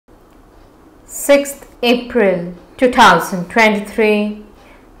6th April 2023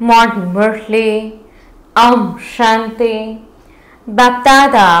 Morning Murli Shanti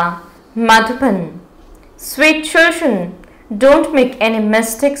BapDada Madhuban. Sweet children, don't make any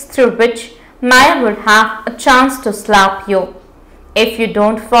mistakes through which Maya would have a chance to slap you. If you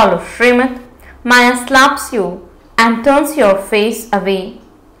don't follow Srimad, Maya slaps you and turns your face away.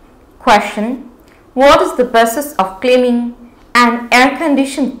 Question: what is the basis of claiming an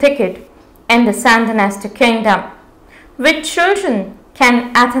air-conditioned ticket in the Sandinista kingdom? Which children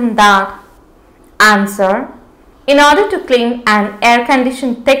can attend that? Answer: in order to claim an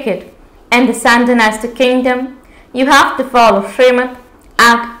air-conditioned ticket in the Sandinista kingdom, you have to follow Srimad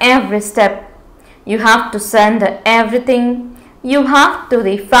at every step. You have to surrender everything you have to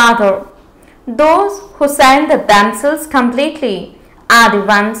the Father. Those who surrender themselves completely are the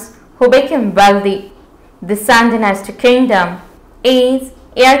ones who become wealthy. The Sandinista kingdom is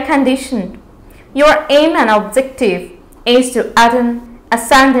air-conditioned. Your aim and objective is to attain a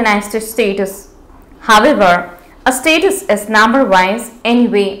Sandinista status. However, a status is number-wise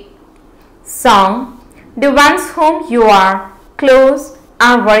anyway. Song: the ones whom you are close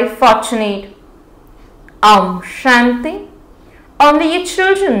are very fortunate. Shanti. Only you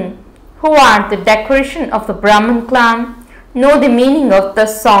children who are the decoration of the Brahman clan know the meaning of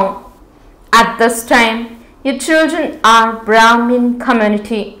this song. At this time, you children are Brahmin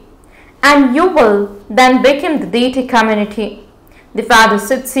community, and you will then become the deity community. The Father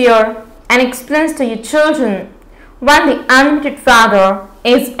sits here and explains to you children, when the unlimited Father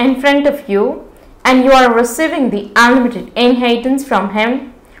is in front of you and you are receiving the unlimited inheritance from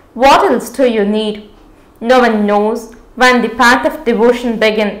Him, what else do you need? No one knows when the path of devotion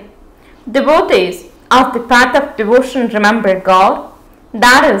begins. Devotees of the path of devotion remember God,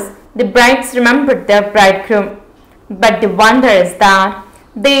 that is, the brides remember their bridegroom. But the wonder is that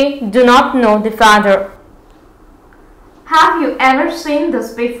they do not know the Father. Have you ever seen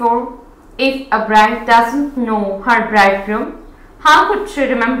this before? If a bride doesn't know her bridegroom, how could she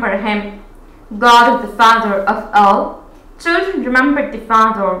remember him? God is the Father of all. Children remember the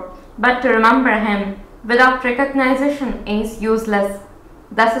Father, but to remember Him without recognition is useless.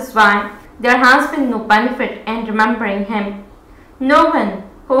 This is why there has been no benefit in remembering Him. No one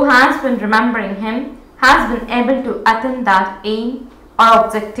who has been remembering Him has been able to attain that aim or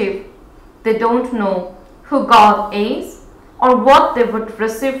objective. They don't know who God is or what they would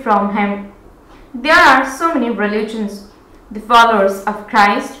receive from Him. There are so many religions. The followers of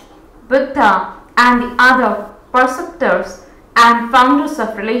Christ, Buddha, and the other preceptors and founders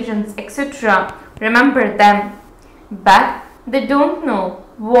of religions, etc. remember them, but they don't know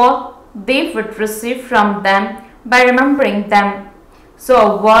what they would receive from them by remembering them. So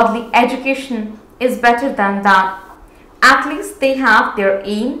a worldly education is better than that. At least they have their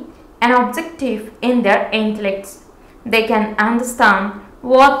aim and objective in their intellects. They can understand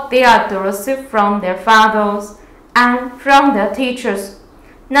what they are to receive from their fathers and from their teachers.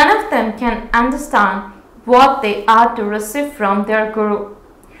 None of them can understand what they are to receive from their Guru.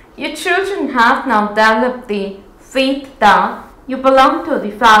 You children have now developed the faith that you belong to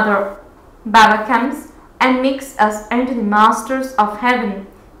the Father. Baba comes and makes us into the masters of heaven,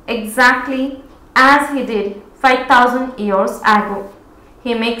 exactly as he did 5,000 years ago.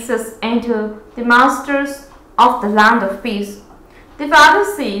 He makes us into the masters of the land of peace. The Father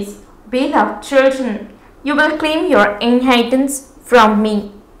says, beloved children, you will claim your inheritance from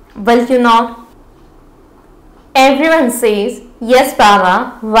me. Will you not? Everyone says, yes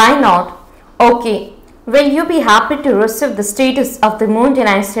Baba, why not? Okay, will you be happy to receive the status of the moon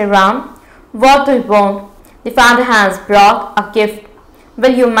dynasty Ram? What do you want? The Father has brought a gift.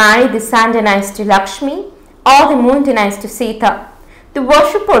 Will you marry the Sun dynasty Lakshmi or the moon dynasty Sita? The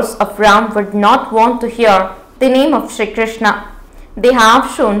worshippers of Ram would not want to hear the name of Sri Krishna. They have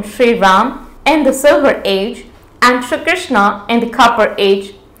shown Sri Ram in the silver age and Sri Krishna in the copper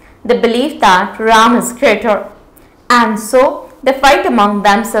age. They believe that Ram is greater, and so they fight among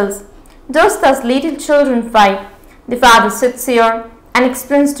themselves. Just as little children fight, the Father sits here and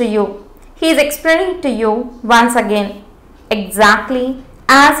explains to you. He is explaining to you once again, exactly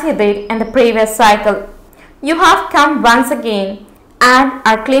as he did in the previous cycle. You have come once again and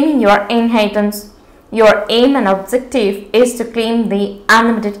are claiming your inheritance. Your aim and objective is to claim the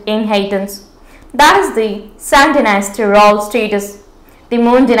unlimited inheritance. That is the Sun dynasty royal status. The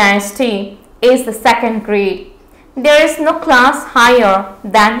Moon dynasty is the second grade. There is no class higher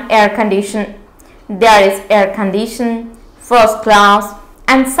than air condition. There is air condition, first class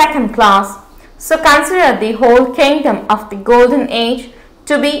and second class. So consider the whole kingdom of the golden age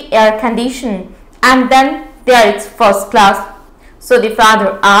to be air conditioned, and then there is first class. So the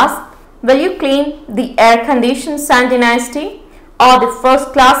Father asked, Will you claim the air-conditioned sun dynasty or the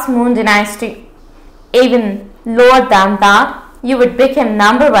first-class moon dynasty? Even lower than that, you would become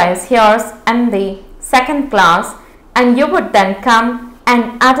number-wise heirs in the second class, and you would then come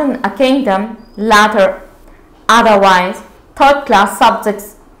and attain a kingdom later. Otherwise, third-class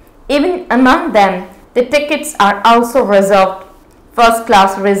subjects. Even among them, the tickets are also reserved. First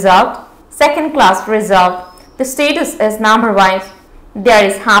class reserved, second class reserved. The status is number-wise. There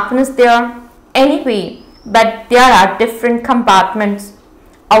is happiness there anyway, but there are different compartments.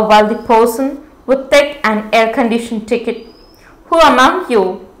 A wealthy person would take an air-conditioned ticket. Who among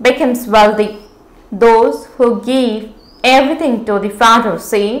you becomes wealthy? Those who give everything to the Father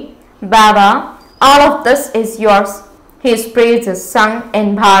say, Baba, all of this is yours. His praise is sung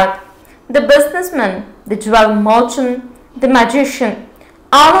in Bharat. The businessman, the jewel merchant, the magician,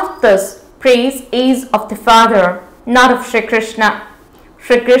 all of this praise is of the Father, not of Sri Krishna.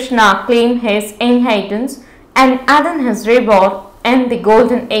 Sri Krishna claimed his inheritance and added his reward in the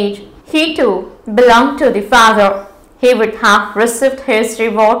golden age. He too belonged to the Father. He would have received his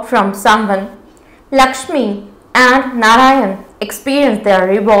reward from someone. Lakshmi and Narayan experienced their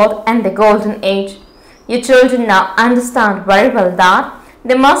reward in the golden age. You children now understand very well that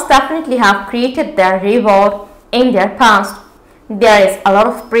they must definitely have created their reward in their past. There is a lot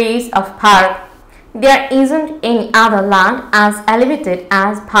of praise of Bharat. There isn't any other land as elevated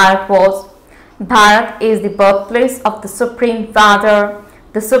as Bharat was. Bharat is the birthplace of the Supreme Father,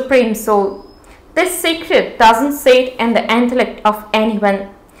 the Supreme Soul. This secret doesn't sit in the intellect of anyone.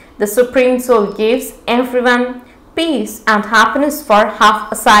 The Supreme Soul gives everyone peace and happiness for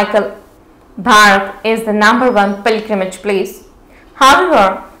half a cycle. Bharat is the #1 pilgrimage place.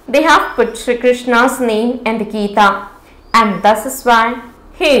 However, they have put Sri Krishna's name in the Gita, and this is why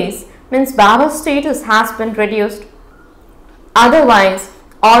his means Baba's status has been reduced. Otherwise,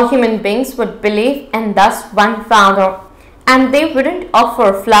 all human beings would believe in this one Father, and they wouldn't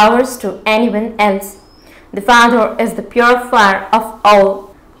offer flowers to anyone else. The Father is the purifier of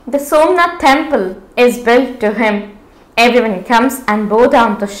all. The Somnath temple is built to him. Everyone comes and bow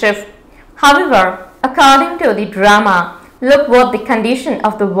down to Shiv. However, according to the drama, look what the condition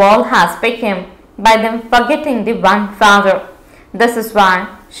of the world has become by them forgetting the one Father. This is why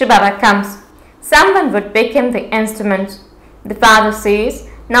shivbaba comes. Someone would become the instruments. The Father says,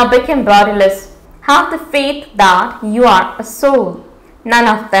 now become bodiless. Have the faith that you are a soul. None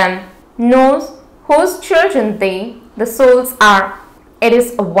of them knows whose children they, the souls, are. It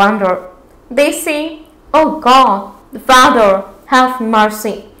is a wonder. They say, oh God, the Father, have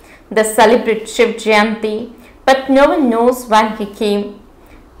mercy. They celebrate Shiv Jayanti, but no one knows when he came.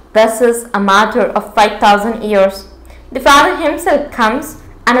 This is a matter of 5,000 years. The Father himself comes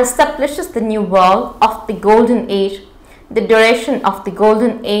and establishes the new world of the golden age. The duration of the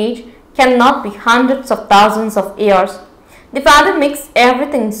golden age cannot be hundreds of thousands of years. The Father makes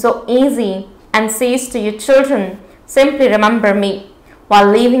everything so easy and says to you children, simply remember me.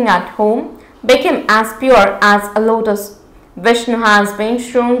 While living at home, become as pure as a lotus. Vishnu has been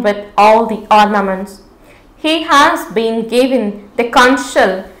strewn with all the ornaments. He has been given the conch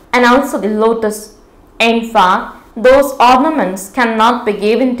shell and also the lotus. In fact, those ornaments cannot be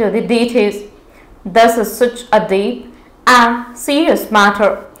given to the deities. This is such a deep and serious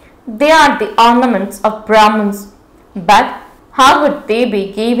matter. They are the ornaments of Brahmins. But how would they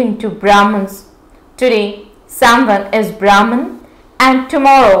be given to Brahmins? Today, someone is Brahmin, and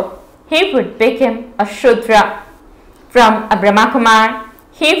tomorrow he would become a Shudra. From a Brahma Kumar,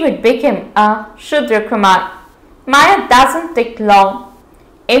 he would become a Shudra Kumar. Maya doesn't take long.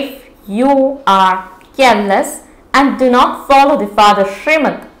 If you are careless and do not follow the Father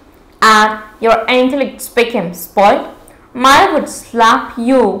Srimad and your intellects become spoiled, Maya would slap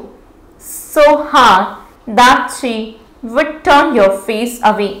you so hard that she would turn your face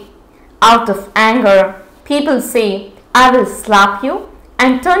away. Out of anger, people say, I will slap you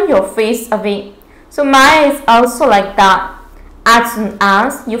and turn your face away. So Maya is also like that. As soon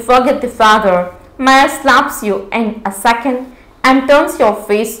as you forget the Father, Maya slaps you in a second and turns your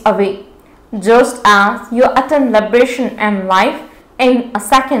face away. Just as you attain liberation in life in a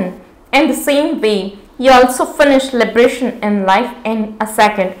second, in the same way, you also finish liberation in life in a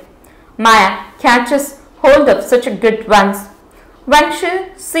second. Maya catches hold of such a good ones. When she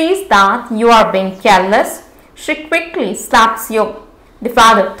sees that you are being careless, she quickly slaps you. The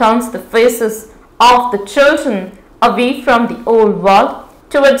Father turns the faces of the children away from the old world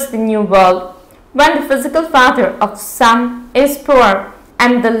towards the new world. When the physical father of the son is poor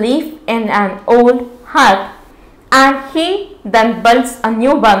and they live in an old hut, and he then builds a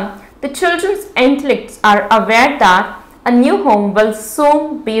new one, the children's intellects are aware that a new home will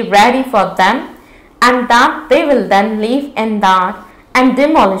soon be ready for them, and that they will then live in that and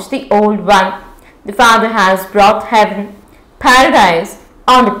demolish the old one. The Father has brought heaven, paradise,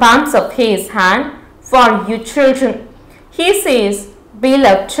 on the palms of His hand for you children. He says,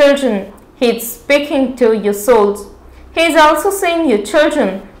 beloved children, He is speaking to your souls. He is also saying, you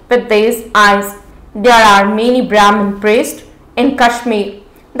children, with these eyes. There are many Brahmin priests in Kashmir.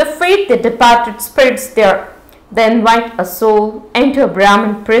 They feed the departed spirits there. They invite a soul into a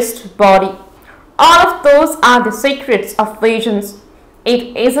Brahmin priest's body. All of those are the secrets of visions.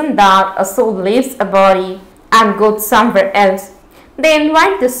 It isn't that a soul leaves a body and goes somewhere else. They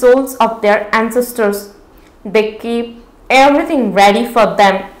invite the souls of their ancestors. They keep everything ready for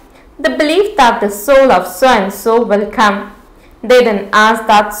them. They believe that the soul of so and so will come. They then ask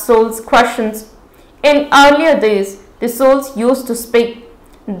that soul's questions. In earlier days, the souls used to speak.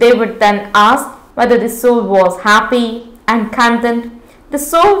 They would then ask whether the soul was happy and content. The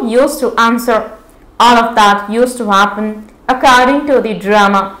soul used to answer. All of that used to happen according to the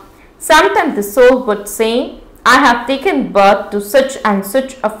drama. Sometimes the soul would say, I have taken birth to such and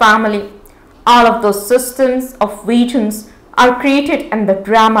such a family. All of those systems of visions are created in the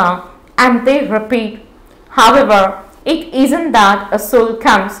drama and they repeat. However, it isn't that a soul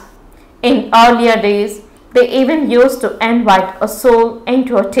comes. In earlier days, they even used to invite a soul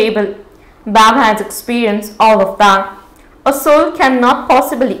into a table. Baba has experienced all of that. A soul cannot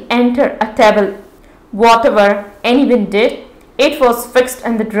possibly enter a table. Whatever anyone did, it was fixed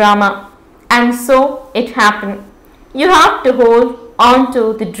in the drama. And so it happened. You have to hold on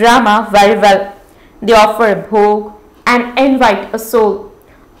to the drama very well. They offer a bhog and invite a soul.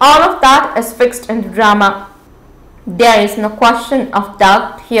 All of that is fixed in the drama. There is no question of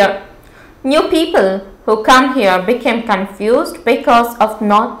doubt here. New people who come here became confused because of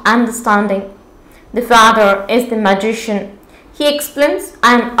not understanding. The Father is the magician. He explains,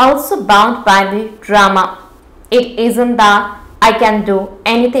 I am also bound by the drama. It isn't that I can do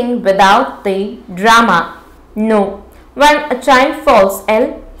anything without the drama. No. When a child falls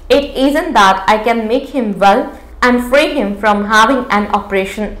ill, it isn't that I can make him well and free him from having an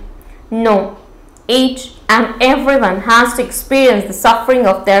operation. No. Each and everyone has to experience the suffering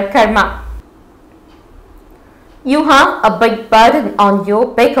of their karma. You have a big burden on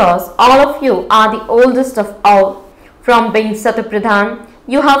you because all of you are the oldest of all. From being Satapradhan,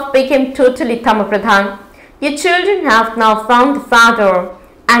 you have become totally Tamapradhan. Your children have now found the Father,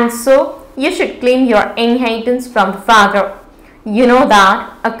 and so you should claim your inheritance from the Father. You know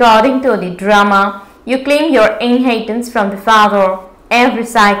that, according to the drama, you claim your inheritance from the Father every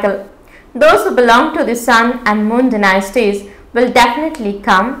cycle. Those who belong to the Sun and Moon dynasties will definitely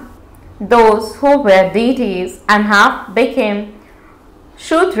come. Those who were deities and have become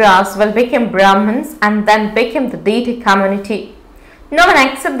Shudras will become Brahmins and then become the deity community. No one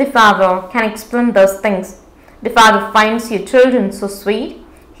except the Father can explain those things. The Father finds you children so sweet.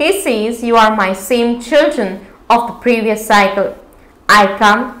 He says, you are my same children of the previous cycle. I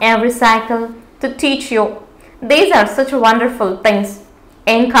come every cycle to teach you. These are such wonderful things.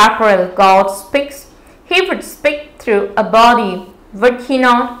 Incorporeal God speaks. He would speak through a body, would he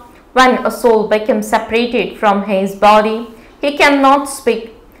not? When a soul becomes separated from his body, he cannot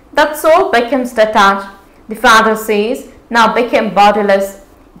speak. That soul becomes detached. The Father says, now become bodiless.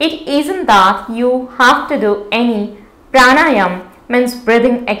 It isn't that you have to do any pranayam, means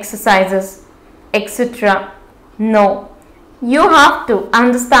breathing exercises, etc. No. You have to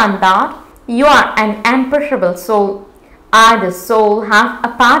understand that you are an imperishable soul. I, the soul, have a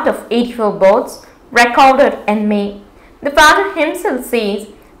part of 84 births recorded in me. The Father himself says,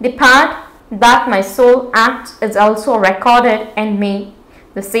 the part that my soul acts is also recorded in me.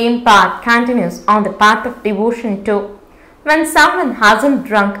 The same part continues on the path of devotion too. When someone hasn't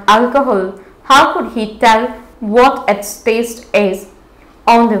drunk alcohol, how could he tell what its taste is?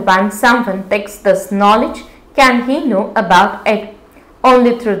 Only when someone takes this knowledge can he know about it.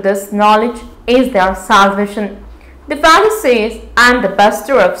 Only through this knowledge is there salvation. The Father says, I am the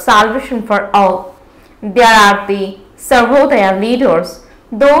bestower of salvation for all. There are the Sarvodaya leaders,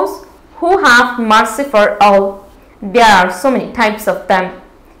 those who have mercy for all. There are so many types of them.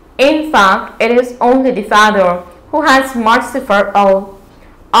 In fact, it is only the Father who has mercy for all.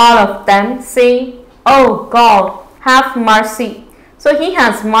 All of them say, oh God, have mercy. So he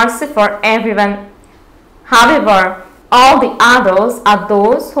has mercy for everyone. However, all the others are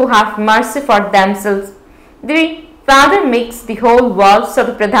those who have mercy for themselves. The Father makes the whole world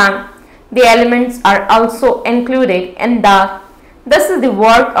Satapradhan. The elements are also included in that. This is the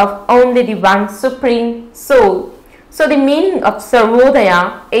work of only the one Supreme Soul. So the meaning of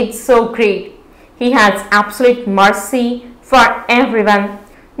Sarvodaya is so great. He has absolute mercy for everyone.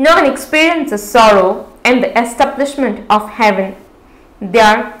 No one experiences sorrow in the establishment of heaven.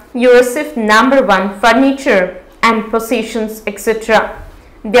 There you receive number one furniture and possessions, etc.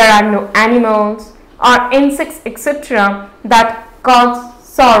 There are no animals or insects, etc. that cause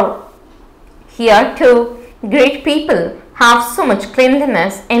sorrow. Here too, great people have so much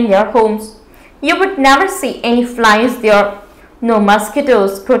cleanliness in their homes. You would never see any flies there. No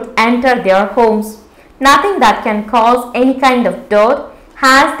mosquitoes could enter their homes. Nothing that can cause any kind of dirt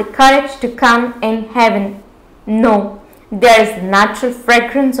has the courage to come in heaven. No, there is the natural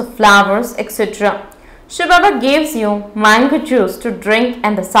fragrance of flowers, etc. Shivbaba gives you mango juice to drink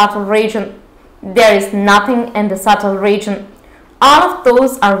in the subtle region. There is nothing in the subtle region. All of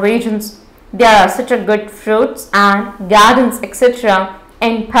those are regions. There are such a good fruits and gardens, etc.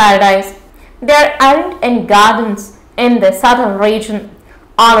 in paradise. There aren't any gardens in the subtle region.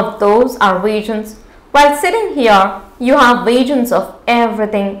 All of those are regions. While sitting here, you have visions of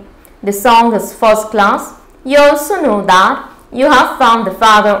everything. The song is first class. You also know that you have found the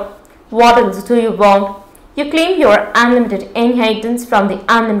Father. What else do you want? You claim your unlimited inheritance from the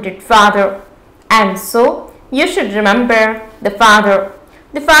unlimited Father. And so, you should remember the Father.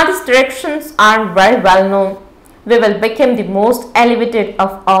 The Father's directions are very well known. We will become the most elevated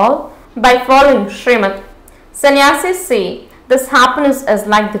of all by following Srimad. Sannyasis say this happiness is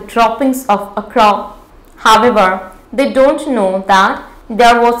like the droppings of a crow. However, they don't know that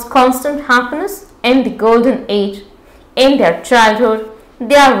there was constant happiness in the golden age. In their childhood,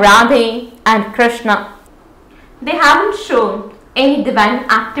 they are Radhe and Krishna. They haven't shown any divine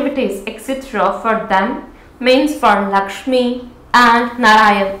activities, etc. for them, means for Lakshmi and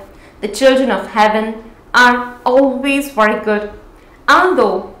Narayan. The children of heaven are always very good.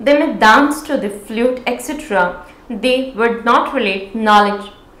 Although they may dance to the flute, etc., they would not relate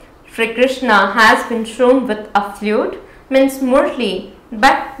knowledge. Sri Krishna has been shown with a flute, means Murli,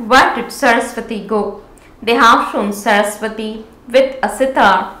 but where did Saraswati go? They have shown Saraswati with a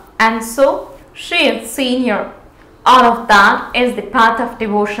sitar, and so she is senior. All of that is the path of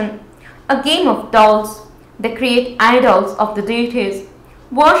devotion, a game of dolls. They create idols of the deities,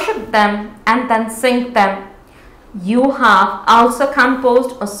 worship them and then sing them. You have also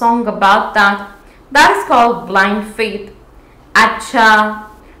composed a song about that. That is called Blind Faith. Acha,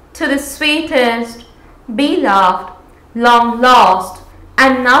 to the sweetest, beloved, long lost,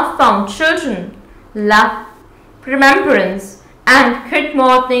 and now found children, love, remembrance, and good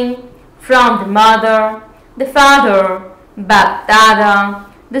morning from the mother, the father, BapDada.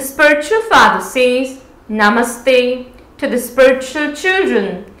 The spiritual father says, Namaste to the spiritual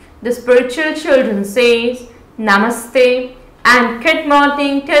children. The spiritual children says, Namaste and good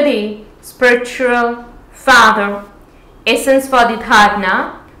morning to the spiritual father. Essence for the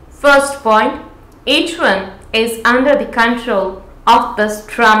dharana. First point, each one is under the control of this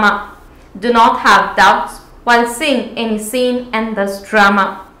drama. Do not have doubts while seeing any scene in this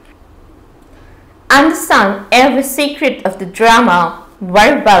drama. Understand every secret of the drama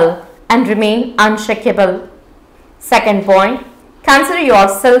very well and remain unshakable. Second point, consider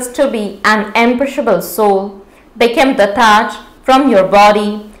yourselves to be an imperishable soul. Become detached from your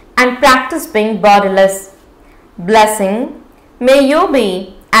body and practice being bodiless. Blessing, may you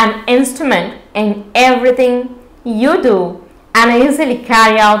be an instrument in everything you do and easily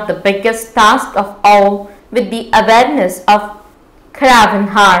carry out the biggest task of all with the awareness of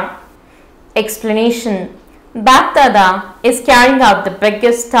Karavanhar. Explanation. BapDada is carrying out the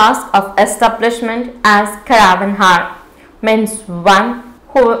biggest task of establishment as Karavanhar, means one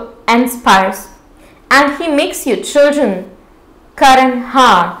who inspires, and he makes you children.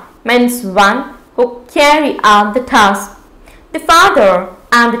 Karanhar means one who carry out the task. The father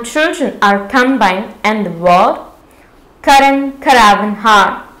and the children are combined in the word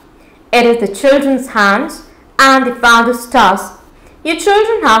Karavanhar. It is the children's hands and the father's task. You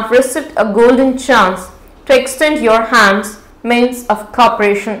children have received a golden chance to extend your hands, means of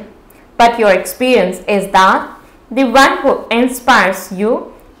cooperation. But your experience is that the one who inspires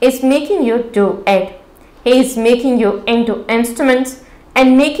you is making you do it. He is making you into instruments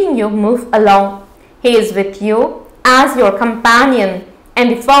and making you move along. He is with you as your companion in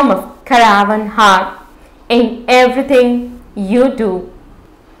the form of Karavanhar in everything you do.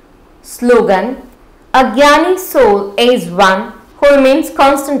 Slogan. A Jnani soul is one who remains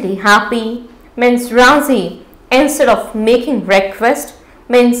constantly happy, means Razi, instead of making request,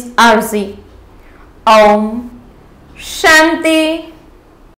 means Arzi. Om Shanti